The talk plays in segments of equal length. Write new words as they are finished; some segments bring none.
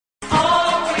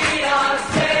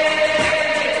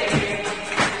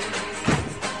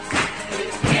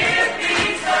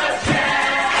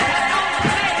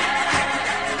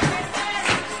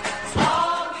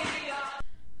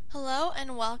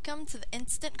welcome to the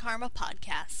Instant Karma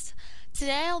Podcast.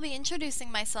 Today I'll be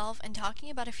introducing myself and talking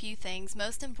about a few things,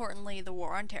 most importantly, the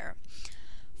War on Terror.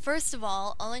 First of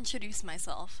all, I'll introduce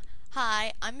myself.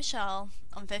 Hi, I'm Michelle,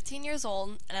 I'm 15 years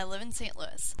old, and I live in St.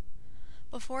 Louis.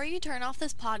 Before you turn off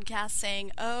this podcast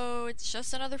saying, oh, it's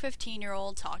just another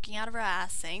 15-year-old talking out of her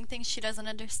ass, saying things she doesn't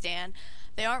understand,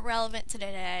 they aren't relevant to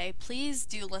today, please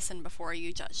do listen before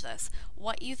you judge this.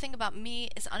 What you think about me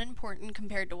is unimportant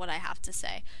compared to what I have to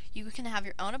say. You can have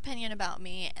your own opinion about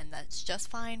me, and that's just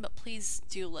fine, but please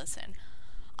do listen.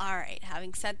 Alright,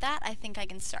 having said that, I think I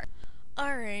can start.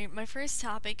 Alright, my first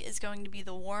topic is going to be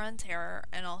the War on Terror,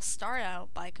 and I'll start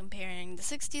out by comparing the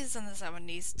 60s and the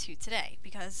 70s to today,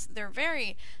 because they're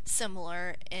very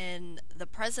similar in the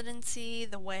presidency,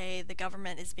 the way the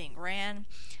government is being ran,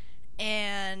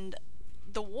 and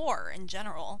the war in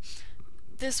general.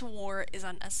 This war is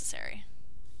unnecessary,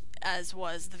 as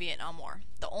was the Vietnam War.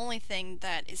 The only thing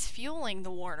that is fueling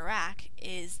the war in Iraq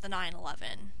is the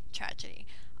 9/11 tragedy.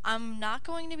 I'm not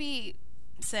going to be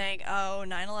saying, oh,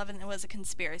 9/11 was a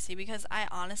conspiracy, because I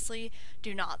honestly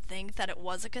do not think that it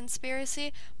was a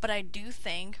conspiracy, but I do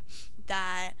think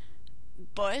that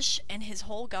Bush and his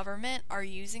whole government are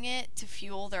using it to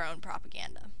fuel their own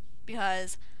propaganda,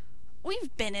 because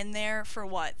we've been in there for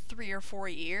 3 or 4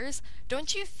 years.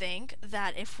 Don't you think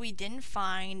that if we didn't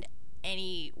find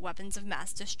any weapons of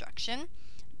mass destruction,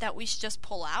 that we should just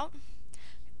pull out?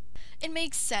 It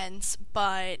makes sense,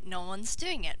 but no one's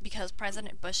doing it because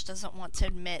President Bush doesn't want to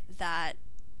admit that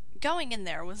going in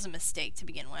there was a mistake to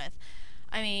begin with.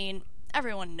 I mean,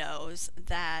 everyone knows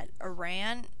that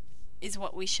Iran is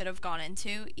what we should have gone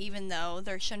into, even though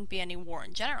there shouldn't be any war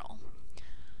in general.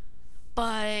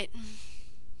 But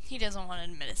he doesn't want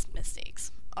to admit his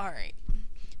mistakes. Alright,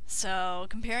 so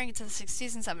comparing it to the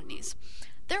 60s and 70s,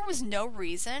 there was no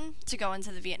reason to go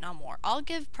into the Vietnam War. I'll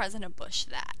give President Bush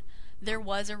that. There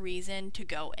was a reason to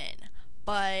go in,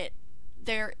 but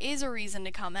there is a reason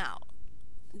to come out.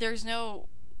 There's no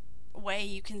way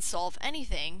you can solve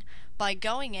anything by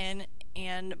going in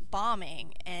and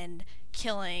bombing and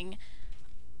killing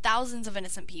thousands of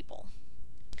innocent people.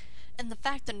 And the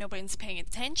fact that nobody's paying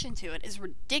attention to it is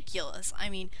ridiculous. I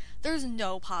mean, there's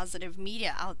no positive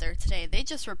media out there today. They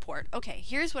just report, okay,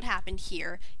 here's what happened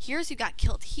here, here's who got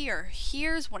killed here,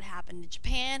 here's what happened in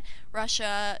Japan,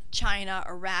 Russia, China,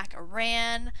 Iraq,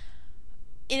 Iran,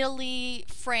 Italy,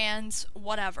 France,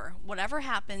 whatever. Whatever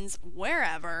happens,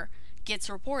 wherever,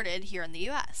 gets reported here in the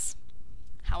US.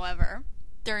 However,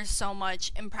 there's so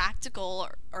much impractical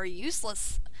or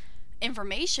useless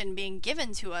information being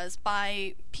given to us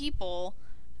by people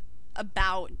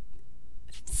about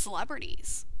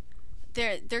celebrities.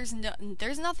 There's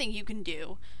nothing you can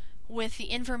do with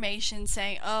the information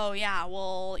saying, oh yeah,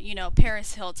 well,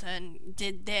 Paris Hilton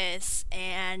did this,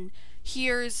 and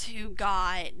here's who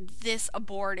got this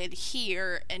aborted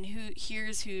here, and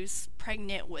here's who's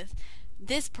pregnant with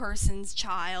this person's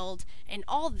child, and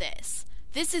all this.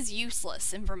 This is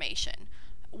useless information.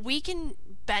 We can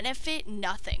benefit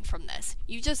nothing from this.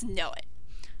 You just know it.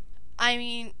 I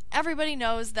mean, everybody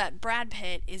knows that Brad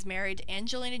Pitt is married to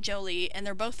Angelina Jolie and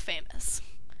they're both famous.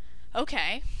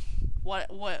 Okay, what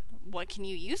can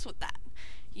you use with that?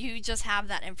 You just have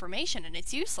that information and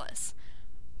it's useless.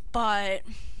 But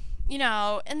in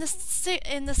the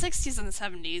 60s and the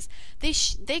 70s,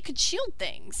 they could shield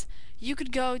things. You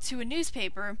could go to a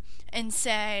newspaper and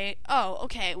say, oh,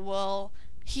 okay, well,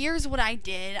 here's what I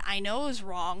did, I know it was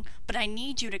wrong, but I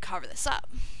need you to cover this up.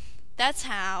 That's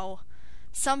how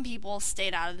some people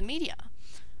stayed out of the media.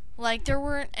 Like, there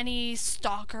weren't any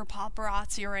stalker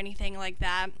paparazzi or anything like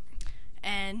that,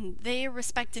 and they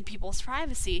respected people's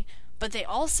privacy, but they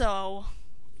also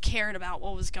cared about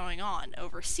what was going on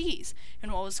overseas,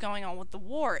 and what was going on with the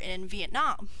war in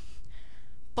Vietnam.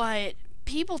 But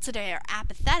people today are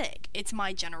apathetic. It's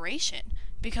my generation.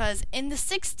 Because in the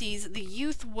 60s, the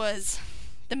youth was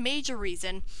the major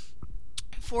reason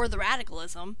for the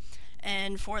radicalism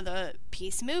and for the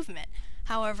peace movement.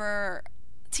 However,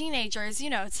 teenagers,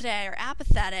 today are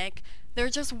apathetic. They're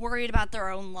just worried about their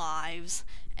own lives,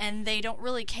 and they don't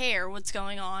really care what's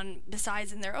going on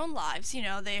besides in their own lives.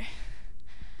 They,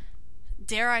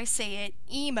 dare I say it,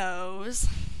 emos.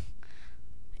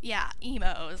 Yeah,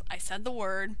 emos. I said the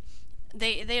word.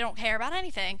 They don't care about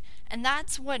anything, and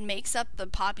that's what makes up the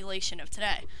population of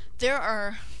today.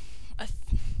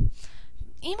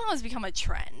 Emo has become a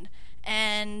trend,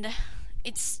 and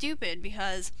it's stupid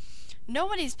because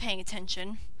nobody's paying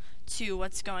attention to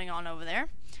what's going on over there.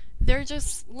 They're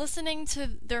just listening to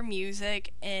their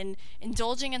music and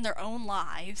indulging in their own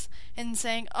lives and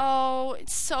saying, oh,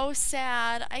 it's so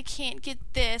sad, I can't get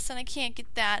this and I can't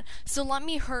get that, so let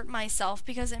me hurt myself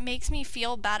because it makes me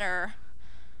feel better.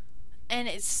 And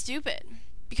it's stupid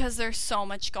because there's so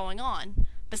much going on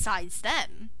besides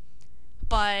them.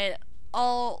 But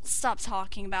I'll stop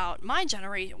talking about my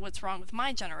generation, what's wrong with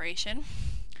my generation,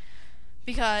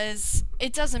 because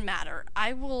it doesn't matter.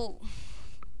 I will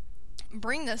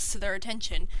bring this to their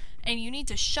attention, and you need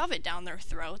to shove it down their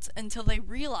throats until they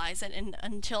realize it, and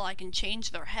until I can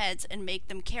change their heads and make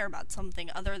them care about something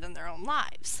other than their own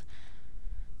lives.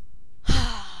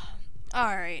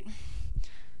 Alright.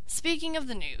 Speaking of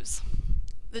the news,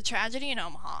 the tragedy in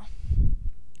Omaha,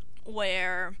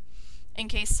 where, in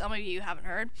case some of you haven't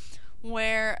heard,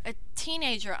 where a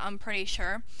teenager, I'm pretty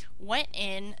sure, went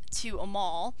in to a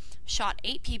mall, shot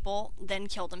 8 people, then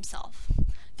killed himself.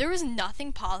 There was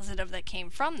nothing positive that came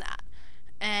from that.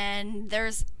 And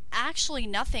there's actually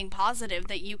nothing positive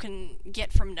that you can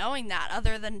get from knowing that,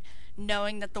 other than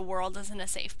knowing that the world isn't a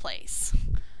safe place.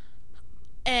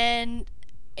 And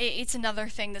it's another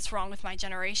thing that's wrong with my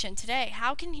generation today.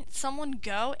 How can someone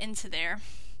go into there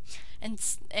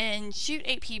and shoot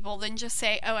 8 people, then just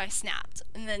say, oh, I snapped,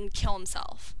 and then kill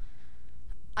himself?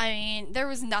 I mean, there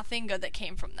was nothing good that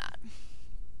came from that.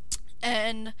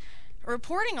 And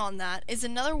reporting on that is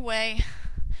another way.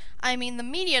 I mean, the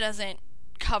media doesn't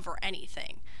cover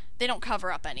anything. They don't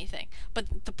cover up anything.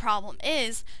 But the problem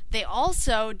is, they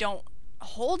also don't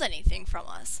hold anything from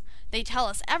us. They tell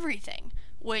us everything,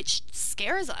 which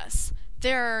scares us.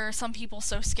 There are some people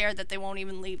so scared that they won't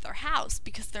even leave their house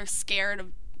because they're scared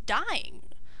of dying.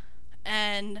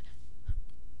 And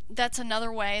that's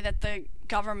another way that the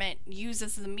government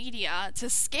uses the media to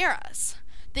scare us.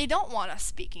 They don't want us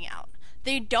speaking out.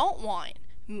 They don't want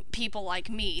people like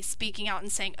me speaking out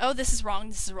and saying, oh, this is wrong,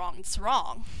 this is wrong, this is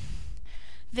wrong.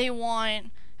 They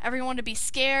want everyone to be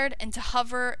scared and to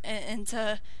hover and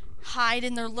to hide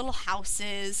in their little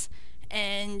houses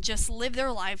and just live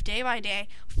their life day by day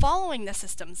following the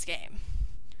system's game.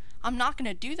 I'm not going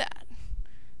to do that.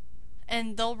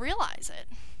 And they'll realize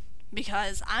it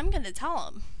because I'm going to tell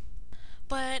them.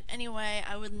 But anyway,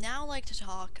 I would now like to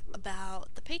talk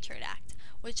about the Patriot Act,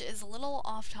 which is a little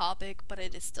off topic, but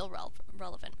it is still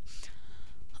relevant.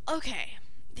 Okay,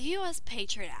 the U.S.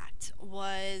 Patriot Act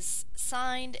was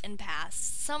signed and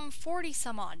passed some 40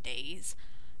 some odd days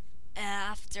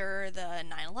after the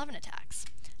 9/11 attacks.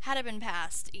 Had it been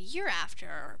passed a year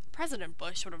after, President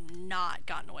Bush would have not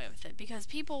gotten away with it because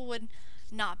people would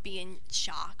not be in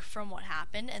shock from what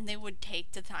happened, and they would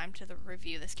take the time to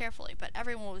review this carefully. But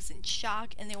everyone was in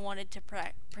shock, and they wanted to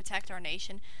protect our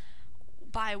nation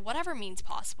by whatever means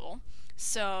possible,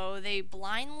 so they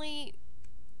blindly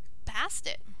passed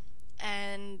it.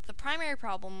 And the primary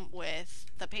problem with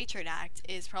the Patriot Act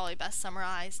is probably best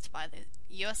summarized by the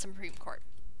U.S. Supreme Court.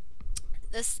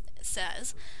 This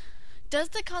says, does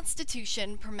the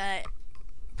Constitution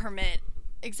permit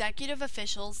executive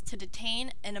officials to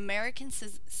detain an American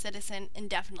citizen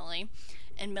indefinitely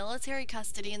in military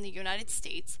custody in the United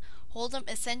States, hold him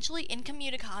essentially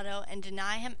incommunicado, and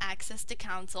deny him access to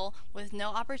counsel with no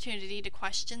opportunity to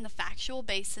question the factual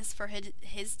basis for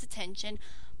his detention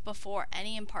before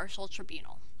any impartial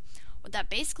tribunal? What that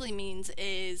basically means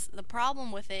is, the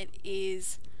problem with it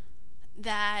is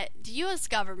that the U.S.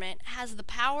 government has the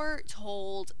power to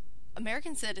hold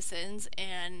American citizens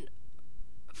and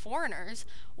foreigners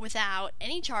without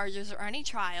any charges or any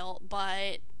trial,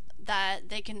 but that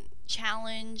they can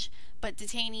challenge, but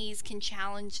detainees can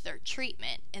challenge their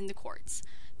treatment in the courts.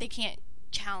 They can't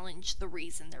challenge the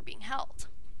reason they're being held.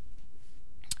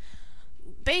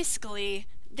 Basically,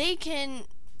 they can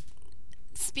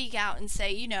speak out and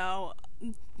say, you know,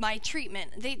 my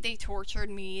treatment, they tortured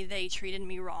me, they treated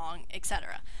me wrong,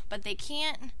 etc. But they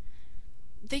can't,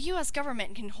 the U.S.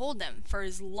 government can hold them for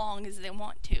as long as they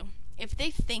want to. If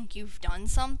they think you've done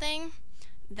something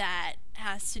that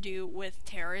has to do with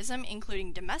terrorism,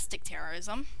 including domestic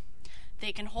terrorism,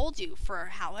 they can hold you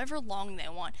for however long they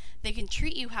want. They can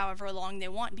treat you however long they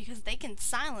want because they can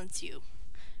silence you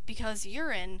because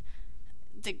you're in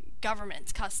the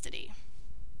government's custody.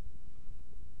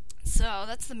 So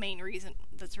that's the main reason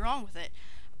that's wrong with it.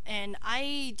 And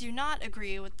I do not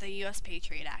agree with the U.S.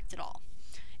 Patriot Act at all.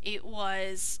 It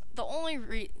was the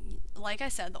only like I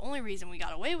said, the only reason we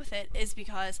got away with it is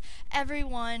because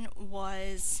everyone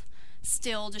was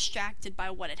still distracted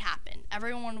by what had happened.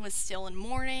 Everyone was still in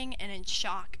mourning and in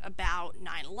shock about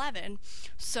 9/11,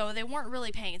 so they weren't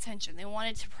really paying attention. They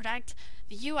wanted to protect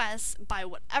the U.S. by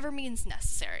whatever means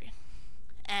necessary.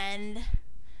 And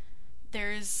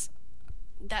there's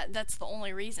that's the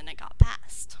only reason it got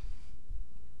passed.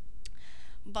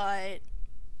 But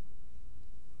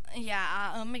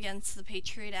yeah, I'm against the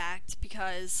Patriot Act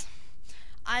because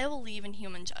I believe in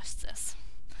human justice.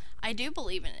 I do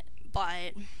believe in it,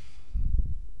 but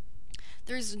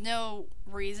there's no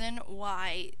reason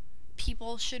why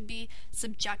people should be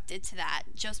subjected to that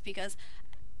just because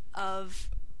of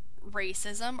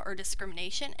racism or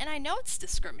discrimination. And I know it's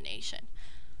discrimination.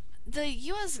 The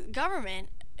U.S. government,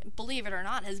 believe it or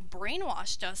not, has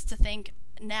brainwashed us to think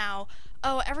now,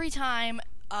 oh, every time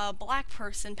a black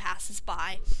person passes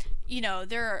by,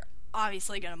 they're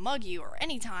obviously going to mug you, or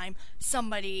anytime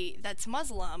somebody that's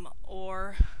Muslim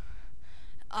or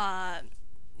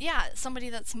somebody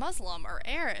that's Muslim or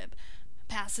Arab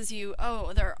passes you,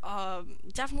 oh, they're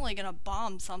definitely going to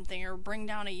bomb something or bring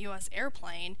down a U.S.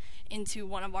 airplane into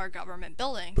one of our government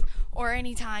buildings. Or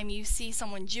anytime you see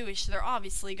someone Jewish, they're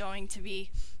obviously going to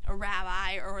be a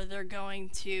rabbi, or they're going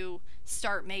to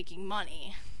start making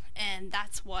money. And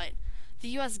that's what the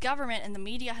U.S. government and the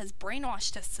media has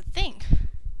brainwashed us to think.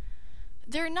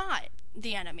 They're not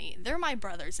the enemy. They're my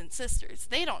brothers and sisters.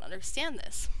 They don't understand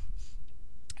this.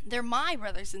 They're my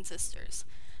brothers and sisters.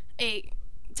 It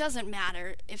doesn't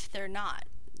matter if they're not.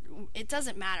 It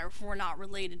doesn't matter if we're not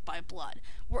related by blood.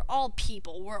 We're all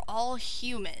people. We're all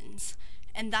humans.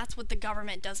 And that's what the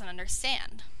government doesn't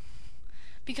understand.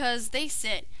 Because they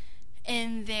sit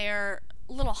in their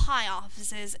little high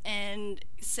offices and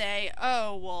say,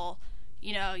 oh, well,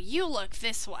 you look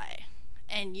this way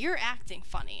and you're acting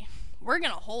funny. We're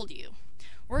going to hold you.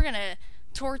 We're going to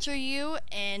torture you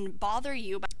and bother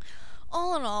you.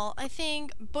 All in all, I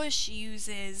think Bush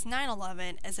uses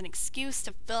 9/11 as an excuse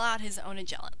to fill out his own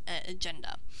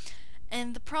agenda.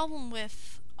 And the problem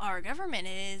with our government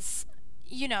is,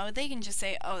 they can just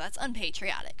say, oh, that's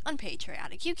unpatriotic.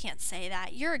 Unpatriotic. You can't say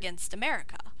that. You're against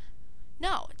America.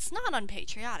 No, it's not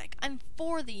unpatriotic. I'm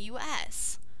for the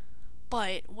U.S.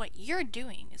 But what you're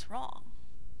doing is wrong.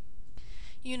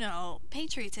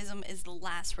 Patriotism is the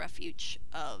last refuge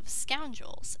of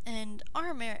scoundrels. And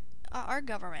our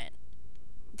government,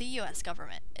 the U.S.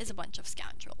 government, is a bunch of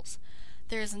scoundrels.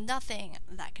 There's nothing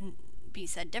that can be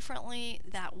said differently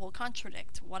that will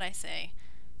contradict what I say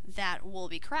that will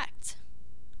be correct.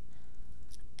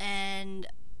 And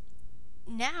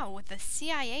now with the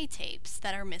CIA tapes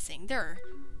that are missing, there are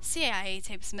CIA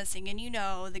tapes missing, and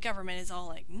the government is all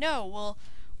like, no, well,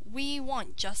 we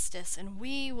want justice, and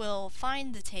we will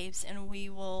find the tapes, and we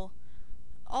will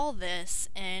all this,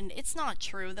 and it's not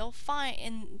true.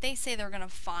 They say they're gonna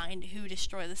find who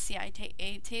destroyed the CIA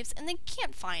tapes, and they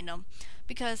can't find them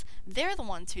because they're the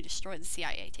ones who destroyed the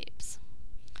CIA tapes.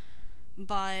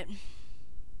 But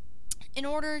in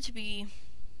order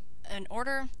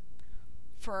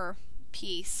for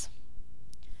peace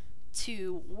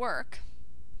to work,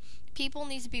 people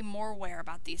need to be more aware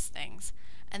about these things,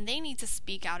 and they need to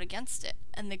speak out against it,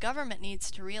 and the government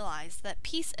needs to realize that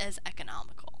peace is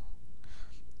economical.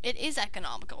 It is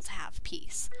economical to have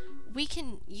peace. We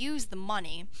can use the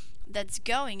money that's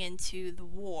going into the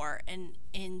war and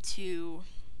into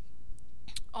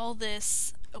all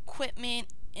this equipment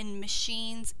and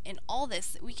machines and all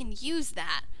this. We can use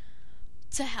that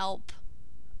to help.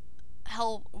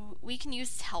 We can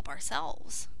use it to help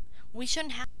ourselves. We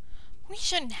shouldn't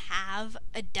have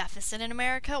a deficit in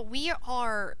America. We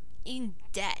are in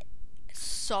debt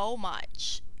so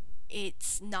much.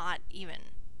 It's not even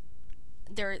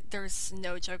there's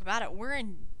no joke about it. We're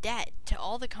in debt to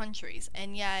all the countries,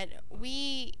 and yet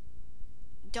we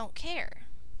don't care.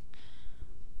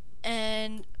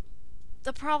 And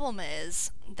the problem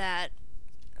is that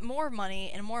more money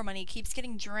and more money keeps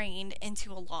getting drained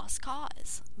into a lost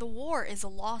cause. The war is a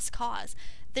lost cause.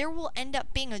 There will end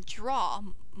up being a draw.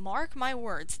 Mark my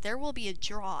words, there will be a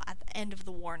draw at the end of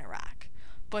the war in Iraq.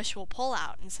 Bush will pull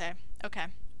out and say, okay.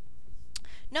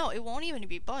 No, it won't even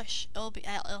be Bush. It'll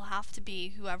have to be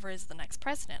whoever is the next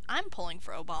president. I'm pulling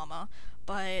for Obama,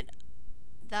 but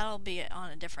that'll be on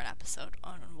a different episode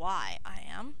on why I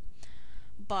am.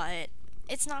 But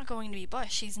it's not going to be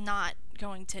Bush. He's not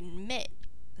going to admit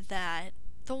that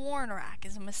the war in Iraq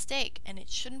is a mistake and it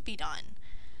shouldn't be done.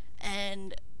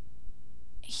 And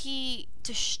he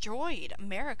destroyed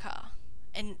America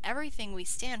and everything we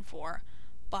stand for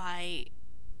by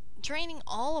draining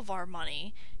all of our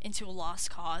money into a lost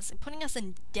cause and putting us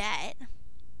in debt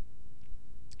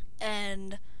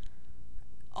and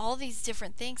all these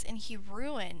different things, and he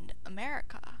ruined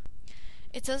America.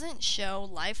 It doesn't show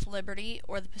life, liberty,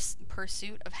 or the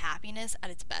pursuit of happiness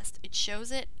at its best. It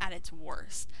shows it at its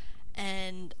worst.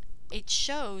 And it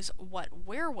shows what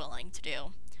we're willing to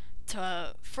do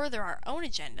to further our own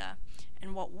agenda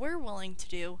and what we're willing to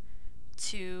do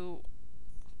to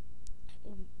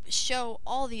show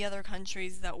all the other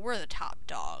countries that we're the top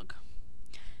dog.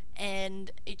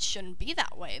 And it shouldn't be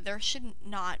that way. There should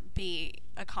not be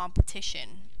a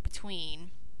competition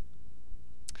between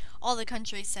all the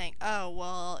countries saying, oh,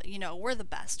 well, we're the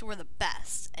best,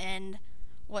 and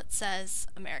what says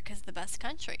America's the best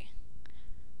country.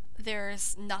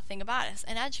 There's nothing about us.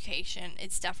 In education,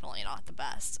 it's definitely not the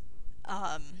best.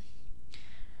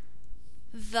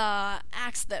 The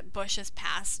acts that Bush has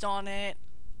passed on it,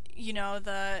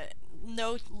 the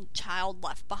No Child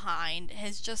Left Behind,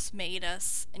 has just made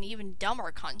us an even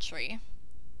dumber country,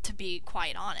 to be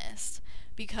quite honest,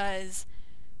 because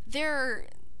there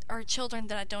are children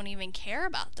that don't even care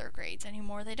about their grades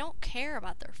anymore. They don't care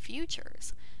about their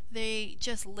futures. They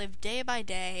just live day by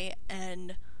day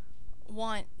and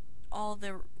want all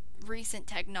the recent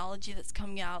technology that's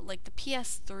coming out, like the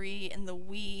PS3 and the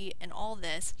Wii and all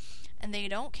this, and they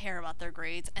don't care about their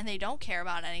grades, and they don't care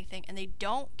about anything, and they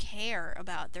don't care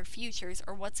about their futures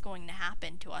or what's going to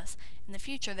happen to us in the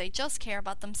future. They just care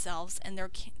about themselves, and they're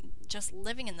just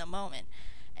living in the moment.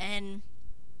 And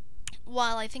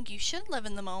while I think you should live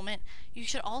in the moment, you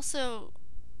should also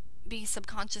be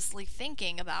subconsciously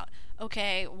thinking about,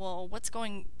 okay, well, what's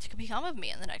going to become of me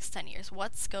in the next 10 years?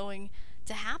 What's going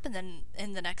to happen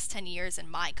in the next 10 years in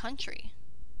my country?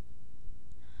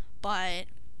 But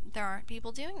there aren't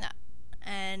people doing that.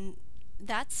 And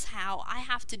that's how I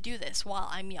have to do this while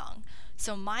I'm young,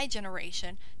 so my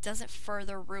generation doesn't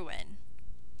further ruin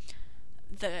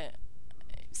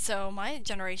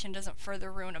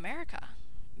America,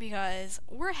 because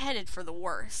we're headed for the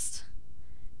worst.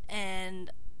 And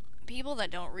people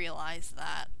that don't realize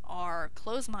that are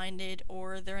closed-minded,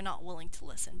 or they're not willing to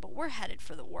listen, but we're headed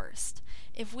for the worst.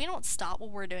 If we don't stop what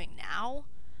we're doing now,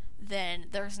 then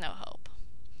there's no hope.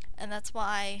 And that's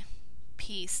why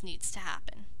peace needs to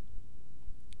happen.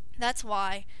 That's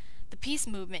why the peace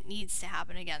movement needs to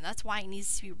happen again. That's why it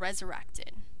needs to be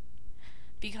resurrected.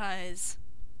 Because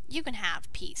you can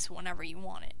have peace whenever you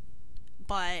want it,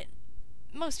 but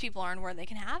most people aren't where they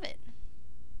can have it.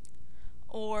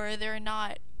 Or they're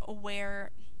not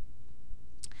aware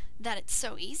that it's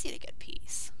so easy to get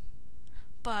peace.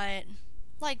 But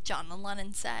like John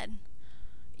Lennon said,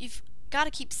 you've got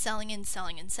to keep selling and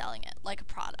selling and selling it like a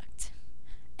product.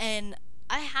 And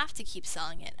I have to keep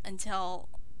selling it until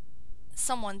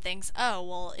someone thinks, oh,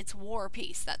 well, it's war or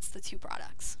peace. That's the two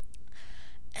products.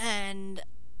 And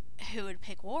who would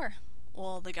pick war?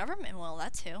 Well, the government will,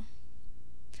 that's who.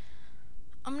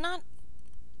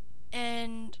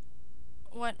 And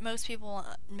what most people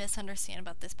misunderstand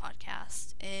about this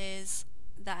podcast is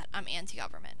that I'm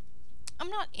anti-government. I'm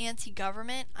not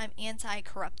anti-government, I'm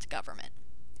anti-corrupt government.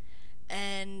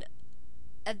 And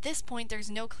at this point, there's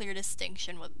no clear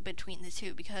distinction between the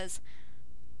two, because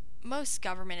most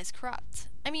government is corrupt.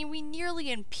 I mean, we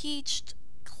nearly impeached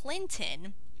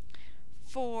Clinton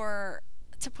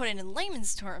to put it in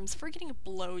layman's terms, for getting a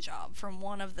blowjob from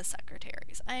one of the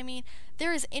secretaries. I mean,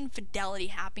 there is infidelity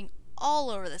happening all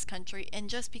over this country, and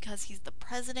just because he's the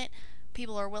president,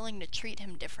 people are willing to treat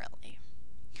him differently.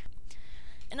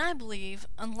 And I believe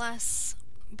unless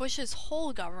Bush's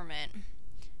whole government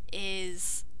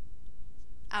is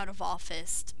out of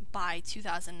office by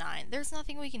 2009, there's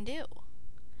nothing we can do.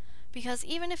 Because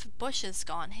even if Bush is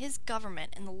gone, his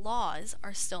government and the laws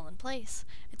are still in place.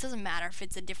 It doesn't matter if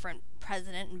it's a different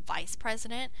president and vice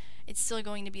president, it's still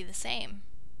going to be the same.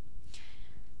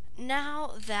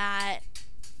 Now that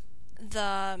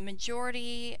the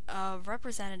majority of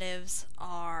representatives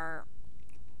are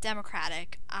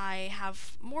Democratic, I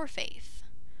have more faith.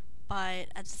 But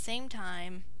at the same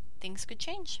time, things could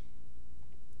change.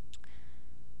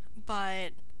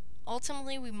 But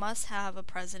ultimately, we must have a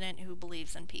president who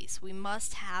believes in peace. We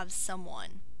must have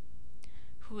someone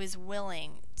who is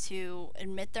willing to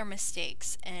admit their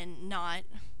mistakes and not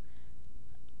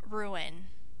ruin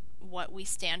what we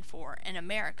stand for in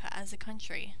America as a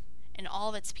country and all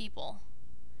of its people,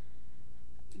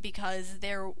 because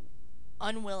they're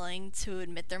unwilling to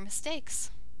admit their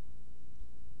mistakes.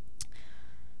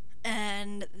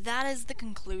 And that is the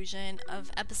conclusion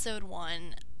of episode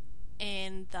 1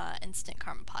 in the Instant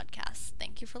Karma podcast.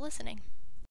 Thank you for listening.